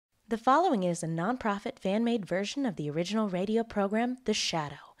The following is a non-profit fan-made version of the original radio program, The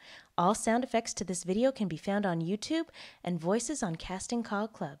Shadow. All sound effects to this video can be found on YouTube and voices on Casting Call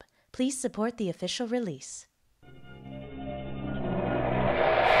Club. Please support the official release.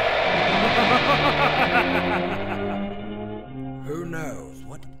 Who knows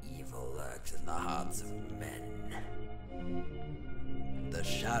what evil lurks in the hearts of men? The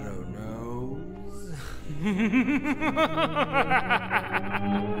Shadow knows.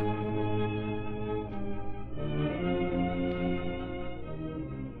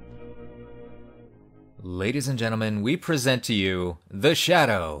 Ladies and gentlemen, we present to you The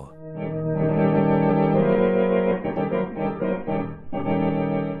Shadow.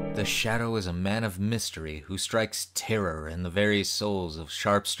 The Shadow is a man of mystery who strikes terror in the very souls of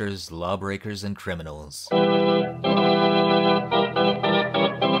sharpsters, lawbreakers, and criminals. The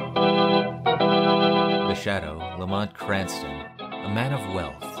Shadow, Lamont Cranston, a man of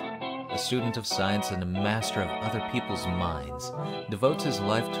wealth, a student of science and a master of other people's minds, devotes his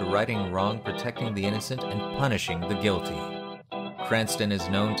life to righting wrong, protecting the innocent, and punishing the guilty. Cranston is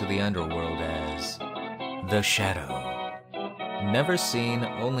known to the underworld as The Shadow. Never seen,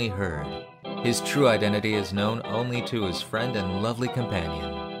 only heard, his true identity is known only to his friend and lovely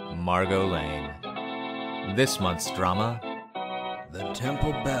companion, Margot Lane. This month's drama, The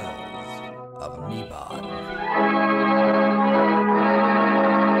Temple Bells of Neban.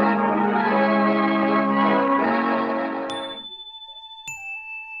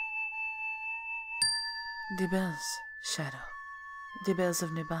 The bells, Shadow. The bells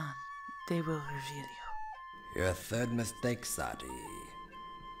of Neban. They will reveal you. Your third mistake, Saadi.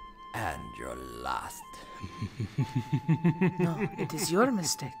 And your last. No, it is your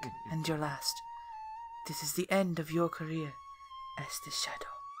mistake and your last. This is the end of your career as the Shadow.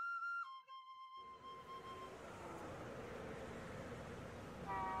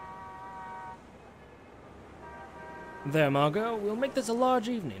 There, Margot. We'll make this a large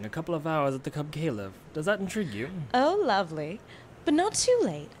evening, a couple of hours at the Cub Cailif. Does that intrigue you? Oh, lovely. But not too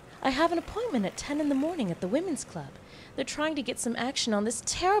late. I have an appointment at 10 in the morning at the Women's Club. They're trying to get some action on this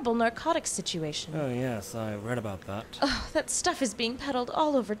terrible narcotics situation. Oh, yes, I read about that. Oh, that stuff is being peddled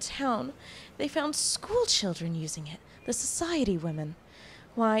all over town. They found school children using it, the society women.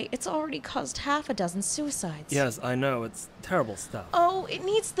 Why, it's already caused half a dozen suicides. Yes, I know. It's terrible stuff. Oh, it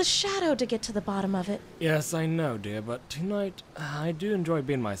needs the Shadow to get to the bottom of it. Yes, I know, dear, but tonight I do enjoy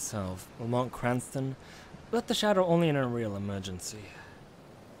being myself. Lamont Cranston, but the Shadow only in a real emergency.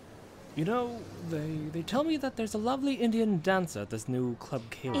 You know, they tell me that there's a lovely Indian dancer at this new Club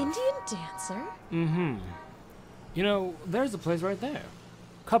Cailif. Indian dancer? Mm-hmm. You know, there's a place right there.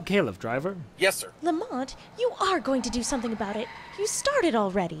 Cub Cailif, driver. Yes, sir. Lamont, you are going to do something about it. You started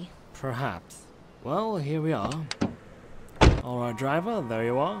already. Perhaps. Well, here we are. All right, driver, there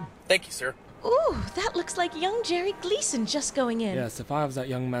you are. Thank you, sir. Ooh, that looks like young Jerry Gleason just going in. Yes, if I was that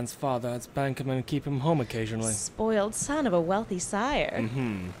young man's father, I'd spank him and keep him home occasionally. Spoiled son of a wealthy sire.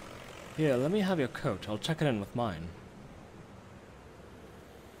 Mm-hmm. Here, let me have your coat. I'll check it in with mine.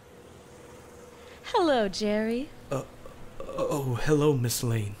 Hello, Jerry. Oh, hello, Miss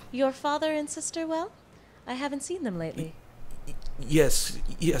Lane. Your father and sister well? I haven't seen them lately. Yes,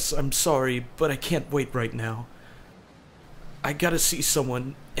 I'm sorry, but I can't wait right now. I gotta see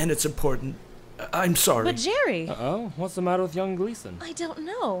someone, and it's important. I'm sorry. But Jerry! Uh-oh? What's the matter with young Gleason? I don't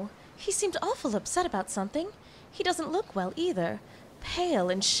know. He seemed awful upset about something. He doesn't look well either. Pale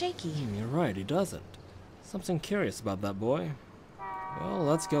and shaky. You're right, he doesn't. Something curious about that boy. Well,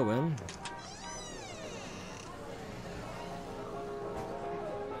 let's go in.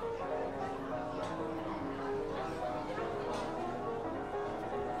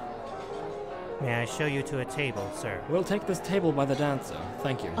 May I show you to a table, sir? We'll take this table by the dancer.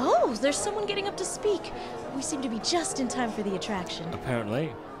 Thank you. Oh, there's someone getting up to speak. We seem to be just in time for the attraction.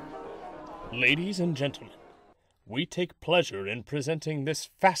 Apparently. Ladies and gentlemen, we take pleasure in presenting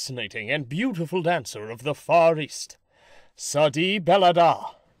this fascinating and beautiful dancer of the Far East, Saadi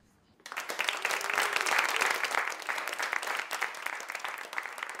Belada.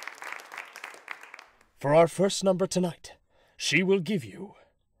 For our first number tonight, she will give you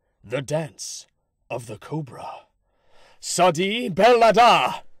the dance of the Cobra. Saadi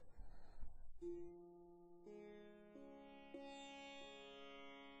Belada!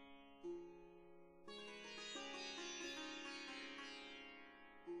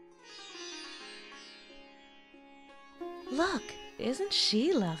 Look, isn't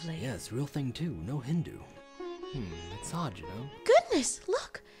she lovely? Yes, real thing too, no Hindu. It's odd, you know. Goodness,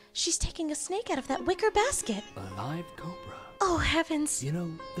 look! She's taking a snake out of that wicker basket. A live cobra. Oh, heavens. You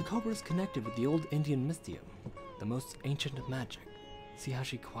know, the cobra is connected with the old Indian mystium, the most ancient of magic. See how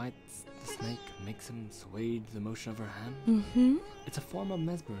she quiets the snake, makes him sway to the motion of her hand? Mm-hmm. It's a form of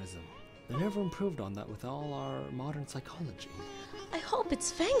mesmerism. They never improved on that with all our modern psychology. I hope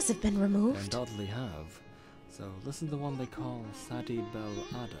its fangs have been removed. They undoubtedly have. So listen to the one they call Saadi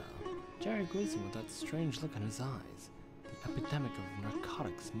Belada. Jerry Gleason with that strange look in his eyes. The epidemic of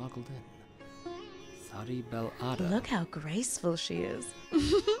narcotics smuggled in. Saadi Belada. Look how graceful she is.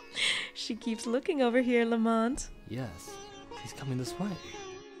 She keeps looking over here, Lamont. Yes, he's coming this way.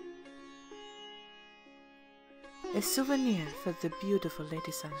 A souvenir for the beautiful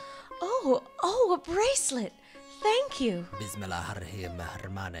Lady Son. Oh, a bracelet. Thank you.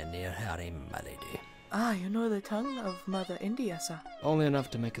 Ah, you know the tongue of Mother India, sir. Only enough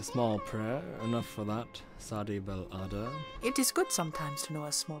to make a small prayer. Enough for that, Saadi Belada. It is good sometimes to know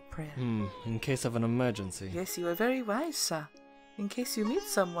a small prayer. In case of an emergency. Yes, you are very wise, sir. In case you meet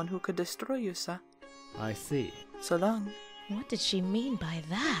someone who could destroy you, sir. I see. So long. What did she mean by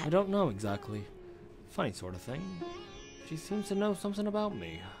that? I don't know exactly. Funny sort of thing. She seems to know something about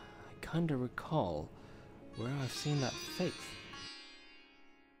me. I kinda recall where I've seen that face.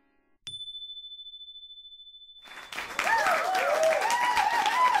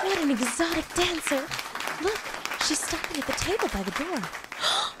 What an exotic dancer. Look, she's stopping at the table by the door.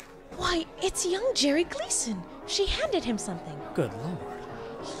 Why, it's young Jerry Gleason. She handed him something. Good lord.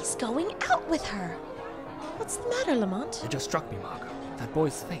 He's going out with her. What's the matter, Lamont? It just struck me, Margot. That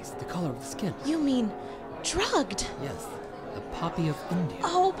boy's face, the color of the skin. You mean drugged? Yes, the poppy of India.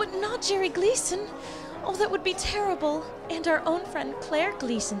 Oh, but not Jerry Gleason. Oh, that would be terrible. And our own friend Claire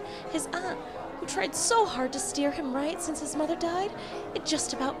Gleason, his aunt, who tried so hard to steer him right since his mother died, it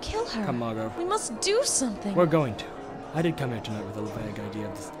just about killed her. Come, Margot. We must do something. We're going to. I did come here tonight with a vague idea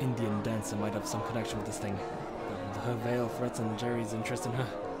of this Indian dance that might have some connection with this thing. But with her veil threatens Jerry's interest in her,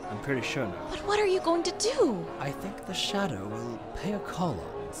 I'm pretty sure now. But what are you going to do? I think the shadow will pay a call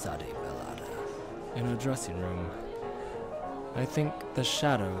on Saadi Belada. In her dressing room. I think the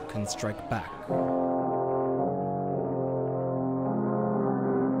shadow can strike back.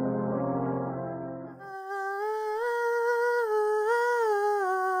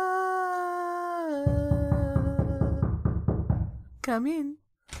 Come in.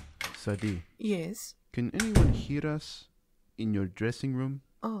 Saadi, Yes. can anyone hear us in your dressing room?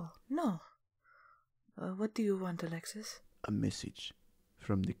 Oh, no. What do you want, Alexis? A message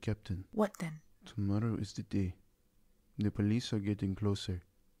from the captain. What then? Tomorrow is the day. The police are getting closer.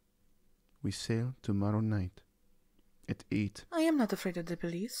 We sail tomorrow night at 8. I am not afraid of the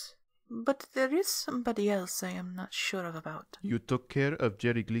police. But there is somebody else I am not sure of about. You took care of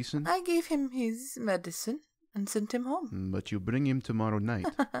Jerry Gleason? I gave him his medicine and sent him home. But you bring him tomorrow night.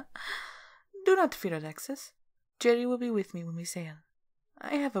 Do not fear, Alexis. Jerry will be with me when we sail.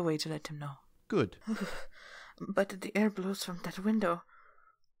 I have a way to let him know. Good. But the air blows from that window.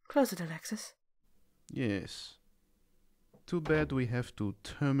 Close it, Alexis. Yes. Too bad we have to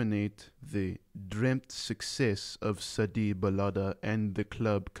terminate the dreamt success of Saadi Belada and the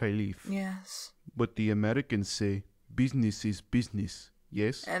club Cailif. Yes. But the Americans say business is business,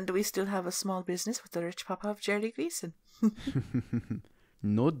 yes? And we still have a small business with the rich papa of Jerry Gleason.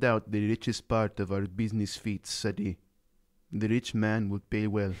 No doubt the richest part of our business feats, Saadi. The rich man will pay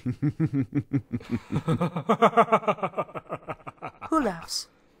well. Who laughs?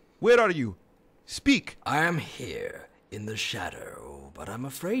 Where are you? Speak! I am here, in the shadow, but I'm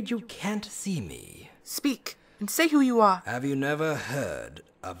afraid you can't see me. Speak, and say who you are. Have you never heard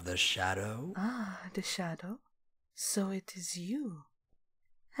of the shadow? Ah, the shadow. So it is you.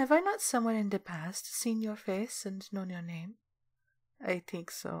 Have I not somewhere in the past seen your face and known your name? I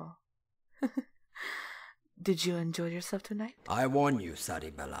think so. Did you enjoy yourself tonight? I warn you, Saadi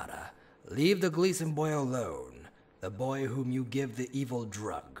Belada. Leave the Gleason boy alone. The boy whom you give the evil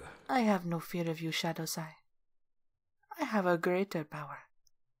drug. I have no fear of you, Shadow's Eye. I have a greater power.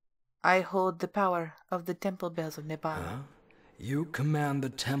 I hold the power of the temple bells of Neban. Huh? You command the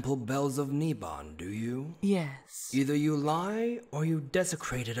temple bells of Neban, do you? Yes. Either you lie, or you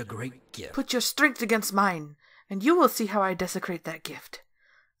desecrated a great gift. Put your strength against mine, and you will see how I desecrate that gift.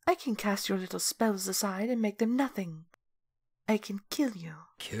 I can cast your little spells aside and make them nothing. I can kill you.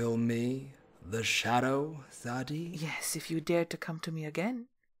 Kill me? The shadow, Saadi? Yes, if you dare to come to me again.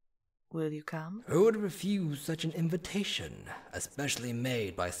 Will you come? Who would refuse such an invitation, especially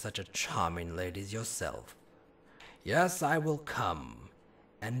made by such a charming lady as yourself? Yes, I will come.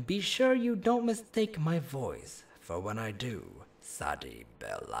 And be sure you don't mistake my voice, for when I do, Saadi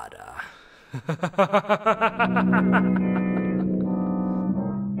Belada.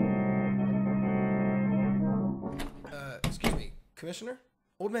 Excuse me, Commissioner?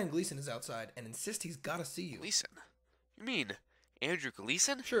 Old man Gleason is outside and insists he's gotta see you. Gleason? You mean Andrew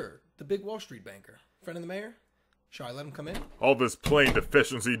Gleason? Sure, the big Wall Street banker. Friend of the mayor? Shall I let him come in? All this plain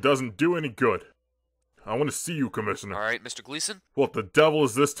deficiency doesn't do any good. I want to see you, Commissioner. All right, Mr. Gleason. What the devil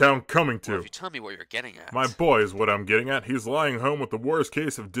is this town coming to? Well, if you tell me what you're getting at. My boy is what I'm getting at. He's lying home with the worst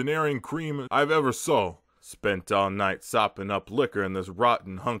case of denarian cream I've ever saw. Spent all night sopping up liquor in this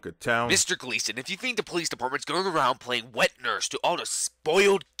rotten hunk of town. Mr. Gleason, if you think the police department's going around playing wet nurse to all the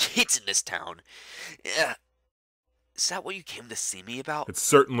spoiled kids in this town, is that what you came to see me about? It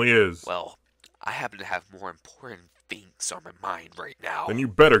certainly is. Well, I happen to have more important things on my mind right now. Then you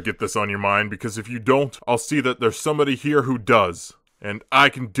better get this on your mind, because if you don't, I'll see that there's somebody here who does. And I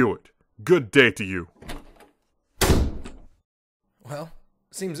can do it. Good day to you. Well,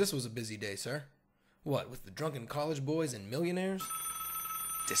 seems this was a busy day, sir. What, with the drunken college boys and millionaires?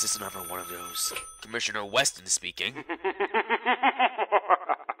 This is another one of those. Commissioner Weston speaking.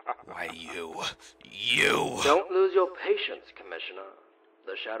 Why, you. Don't lose your patience, Commissioner.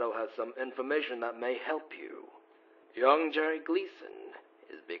 The Shadow has some information that may help you. Young Jerry Gleason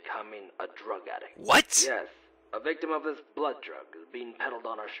is becoming a drug addict. What? Yes, a victim of this blood drug is being peddled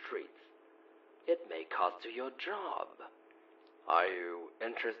on our streets. It may cost you your job. Are you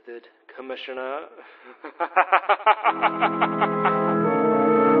interested, Commissioner?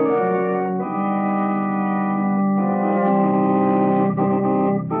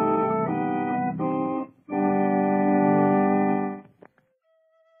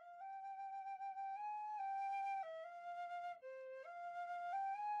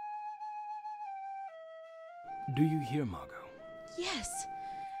 Do you hear, Margot? Yes,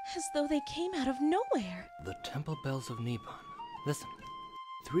 as though they came out of nowhere. The temple bells of Neban. Listen.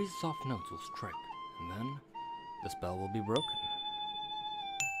 3 soft notes will strike, and then the spell will be broken.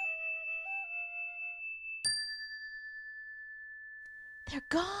 They're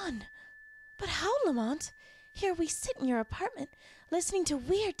gone. But how, Lamont? Here we sit in your apartment, listening to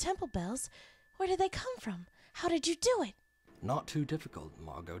weird temple bells. Where did they come from? How did you do it? Not too difficult,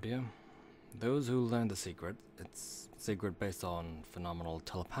 Margot, dear. Those who learn the secret, it's secret based on phenomenal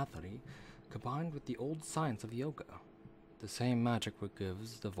telepathy, combined with the old science of yoga. The same magic which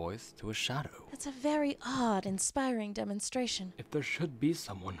gives the voice to a shadow. That's a very odd, inspiring demonstration. If there should be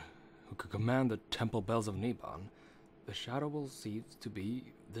someone who could command the temple bells of Neban, the shadow will cease to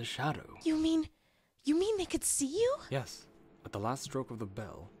be the shadow. You mean they could see you? Yes. At the last stroke of the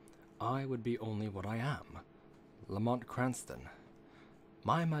bell, I would be only what I am. Lamont Cranston.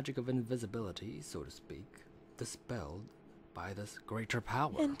 My magic of invisibility, so to speak, dispelled by this greater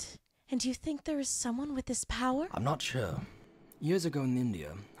power. And you think there is someone with this power? I'm not sure. Years ago in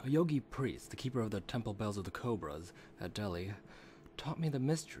India, a yogi priest, the keeper of the temple bells of the cobras at Delhi, taught me the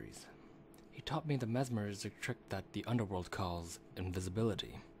mysteries. He taught me the mesmeristic trick that the underworld calls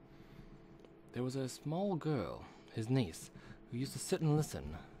invisibility. There was a small girl, his niece, who used to sit and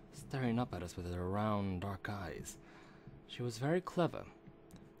listen, staring up at us with her round, dark eyes. She was very clever.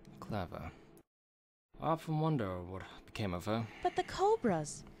 I often wonder what became of her. But the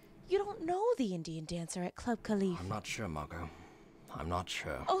cobras. You don't know the Indian dancer at Club Cailif. I'm not sure, Margot. I'm not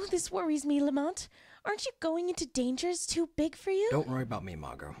sure. Oh, this worries me, Lamont. Aren't you going into dangers too big for you? Don't worry about me,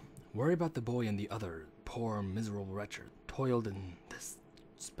 Margot. Worry about the boy and the other poor, miserable wretched toiled in this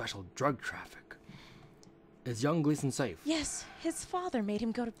special drug traffic. Is young Gleason safe? Yes, his father made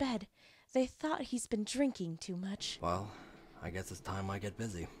him go to bed. They thought he's been drinking too much. Well, I guess it's time I get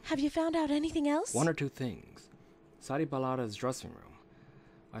busy. Have you found out anything else? 1 or 2 things. Saadi Belada's dressing room.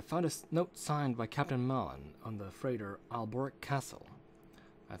 I found a note signed by Captain Millan on the freighter Alboric Castle.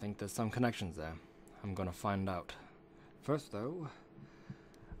 I think there's some connections there. I'm gonna find out. First, though,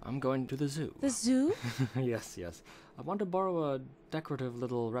 I'm going to the zoo. The zoo? Yes. I want to borrow a decorative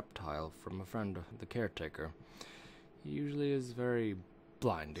little reptile from a friend, the caretaker. He usually is very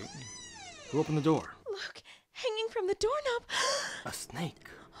blinding. Who opened the door? Look, hanging from the doorknob. A snake.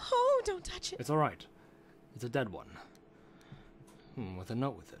 Oh, don't touch it. It's all right. It's a dead one. With a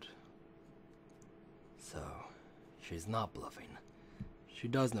note with it. So, she's not bluffing. She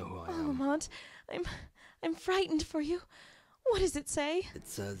does know who I am. Lamont, I'm frightened for you. What does it say? It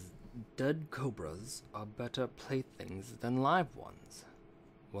says, dead cobras are better playthings than live ones.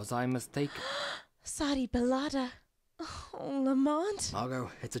 Was I mistaken? Saadi Belada. Oh, Lamont.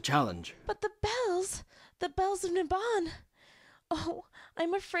 Margot, it's a challenge. But the bells of Neban. Oh,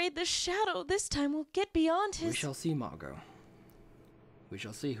 I'm afraid the shadow this time will get beyond his... We shall see, Margot. We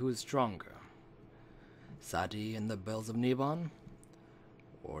shall see who is stronger. Saadi and the bells of Neban,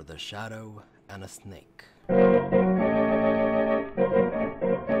 or the shadow and a snake.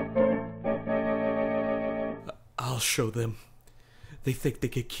 I'll show them. They think they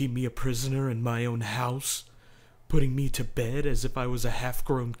could keep me a prisoner in my own house, putting me to bed as if I was a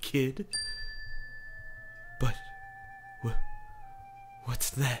half-grown kid. But,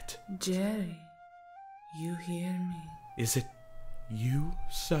 what's that? Jerry, you hear me? Is it you,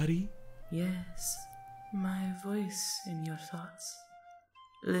 Saadi? Yes, my voice in your thoughts.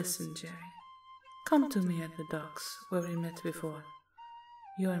 Listen, Jerry. Come to me at the docks where we met before.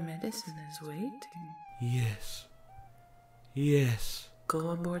 Your medicine is waiting. Yes. Yes.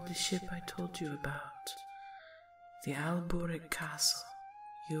 Go aboard the ship I told you about. The Alboric Castle.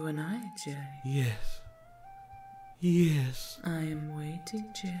 You and I, Jerry. Yes. Yes. I am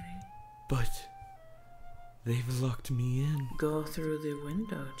waiting, Jerry. But they've locked me in. Go through the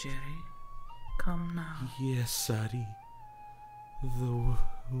window, Jerry. Come now. Yes, Saadi. The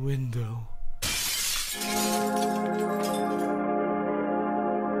window.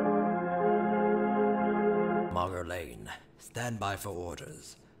 Margot Lane, stand by for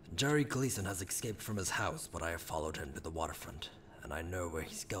orders. Jerry Gleason has escaped from his house, but I have followed him to the waterfront, and I know where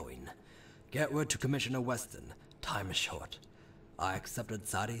he's going. Get word to Commissioner Weston. Time is short. I accepted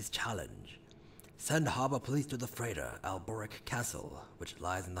Saadi's challenge. Send harbor police to the freighter, Alboric Castle, which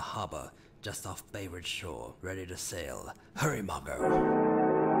lies in the harbor just off Bayridge Shore, ready to sail. Hurry, Margot.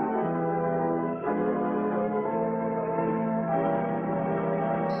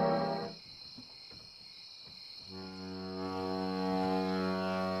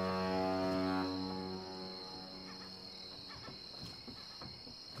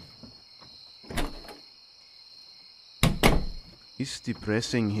 It's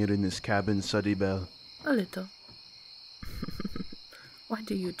depressing here in this cabin, Saadi Bell. A little. Why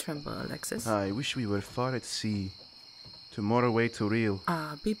do you tremble, Alexis? I wish we were far at sea. Tomorrow way to Rio.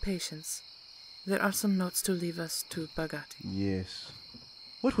 Ah, be patient. There are some notes to leave us to Bagati. Yes.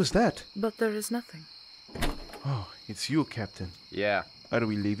 What was that? But there is nothing. Oh, it's you, Captain. Yeah. Are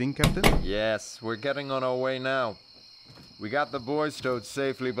we leaving, Captain? Yes, we're getting on our way now. We got the boys stowed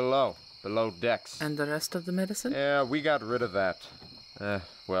safely below decks. And the rest of the medicine? Yeah, we got rid of that.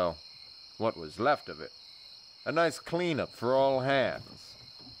 Well, what was left of it. A nice cleanup for all hands.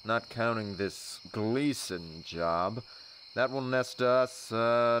 Not counting this Gleason job, that will nest us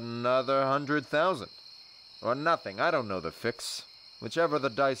another 100,000. Or nothing, I don't know the fix. Whichever the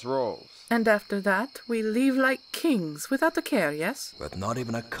dice rolls. And after that, we leave like kings, without a care, yes? With not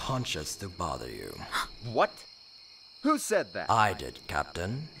even a conscience to bother you. What? Who said that? I did,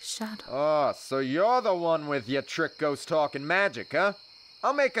 Captain. Shadow. Oh, so you're the one with your trick ghost talking magic, huh?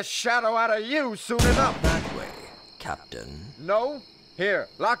 I'll make a shadow out of you soon enough. That way, Captain. No? Here,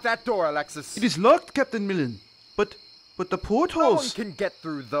 lock that door, Alexis. It is locked, Captain Millan. But the portholes... No one can get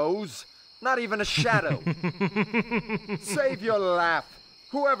through those. Not even a shadow. Save your laugh,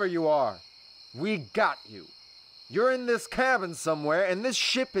 whoever you are. We got you. You're in this cabin somewhere, and this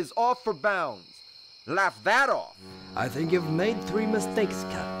ship is off for bounds. Laugh that off. I think you've made 3 mistakes,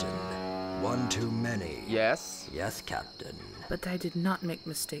 Captain. One too many. Yes? Yes, Captain. But I did not make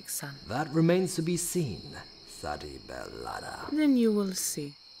mistakes, son. That remains to be seen, Saadi Belada. Then you will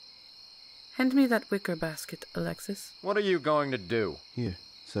see. Hand me that wicker basket, Alexis. What are you going to do? Here,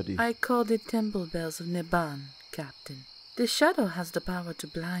 Saadi. I call the temple bells of Neban, Captain. The shadow has the power to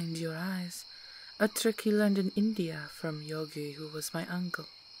blind your eyes. A trick he learned in India from Yogi, who was my uncle.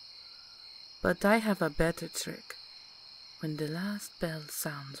 But I have a better trick. When the last bell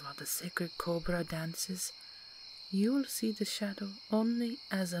sounds while the sacred cobra dances, you will see the shadow only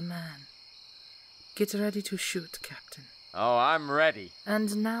as a man. Get ready to shoot, Captain. Oh, I'm ready.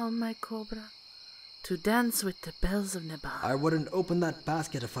 And now, my cobra, to dance with the bells of Neban. I wouldn't open that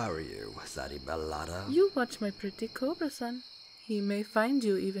basket if I were you, Saadi Belada. You watch my pretty cobra, son. He may find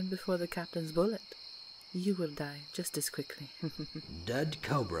you even before the captain's bullet. You will die just as quickly. Dead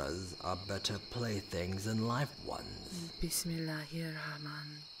cobras are better playthings than live ones.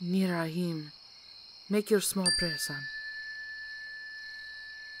 Bismillahirrahmanirrahim. Make your small prayer, son.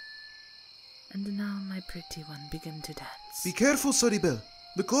 And now, my pretty one, begin to dance. Be careful, Saadi Bell.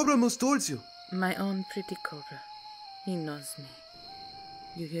 The cobra moves towards you. My own pretty cobra. He knows me.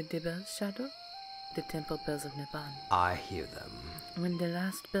 You hear the bells, Shadow? The temple bells of Neban. I hear them. When the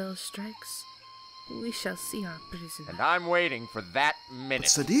last bell strikes, we shall see our prisoner. And I'm waiting for that minute. But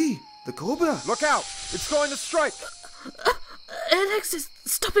Saadi, the cobra. Look out! It's going to strike! Alexis,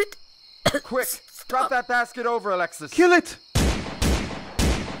 stop it! Quick! Drop that basket over, Alexis! Kill it!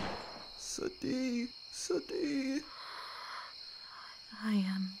 Saadi, Saadi. I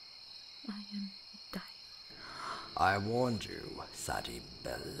am dying. I warned you, Saadi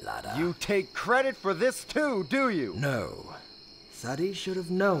Belada. You take credit for this too, do you? No. Saadi should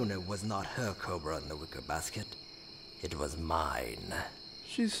have known it was not her cobra in the wicker basket. It was mine.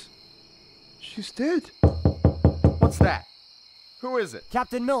 She's dead. What's that? Who is it?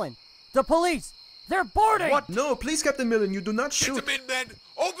 Captain Millan! The police! They're boarding! What? No, please, Captain Millan, you do not shoot. Get them in, men!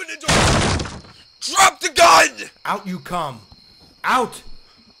 Open the door! Drop the gun! Out you come. Out!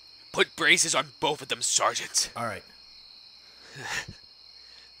 Put braces on both of them, Sergeant. All right.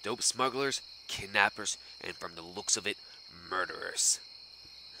 Dope smugglers, kidnappers, and from the looks of it, murderers.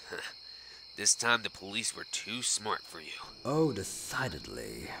 This time the police were too smart for you. Oh,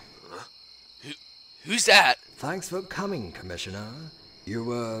 decidedly. Huh? Who's that? Thanks for coming, Commissioner. You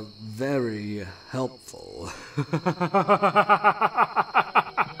were very helpful.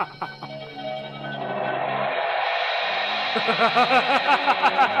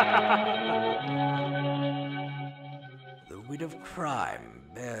 The weed of crime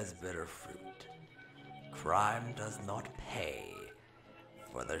bears bitter fruit. Crime does not pay,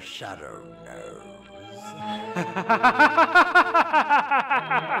 for the shadow knows.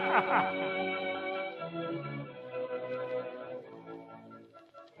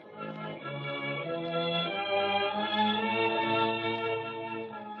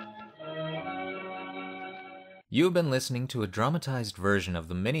 You have been listening to a dramatized version of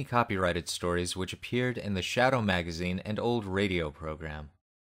the many copyrighted stories which appeared in the Shadow magazine and old radio program.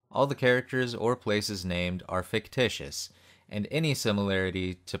 All the characters or places named are fictitious, and any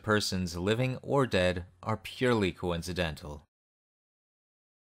similarity to persons living or dead are purely coincidental.